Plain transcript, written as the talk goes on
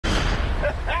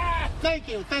Thank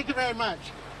you very much.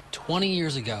 20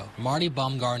 years ago, Marty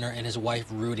Baumgartner and his wife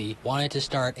Rudy wanted to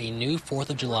start a new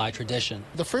 4th of July tradition.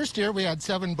 The first year we had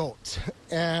 7 boats,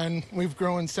 and we've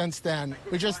grown since then.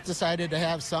 We just decided to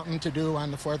have something to do on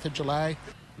the 4th of July.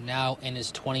 Now in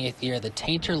his 20th year, the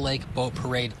Tainter Lake Boat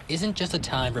Parade isn't just a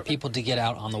time for people to get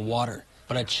out on the water,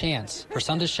 but a chance for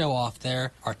some to show off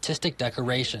their artistic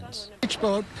decorations. Each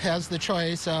boat has the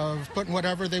choice of putting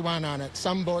whatever they want on it.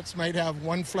 Some boats might have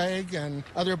one flag, and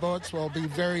other boats will be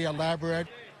very elaborate.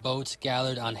 Boats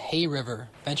gathered on Hay River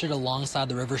ventured alongside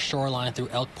the river shoreline through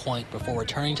Elk Point before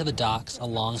returning to the docks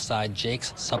alongside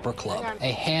Jake's Supper Club.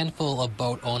 A handful of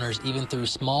boat owners even threw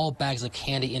small bags of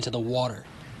candy into the water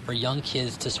for young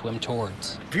kids to swim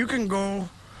towards. If you can go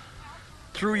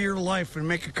through your life and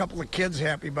make a couple of kids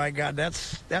happy, by God,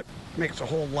 that makes a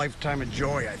whole lifetime of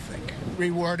joy, I think.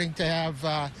 Rewarding to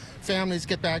have families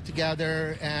get back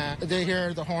together, and they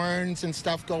hear the horns and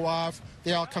stuff go off.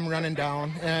 They all come running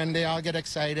down, and they all get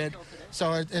excited.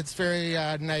 So it's very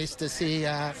nice to see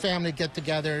family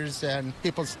get-togethers and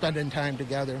people spending time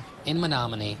together. In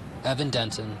Menominee, Evan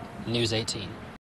Denton, News 18.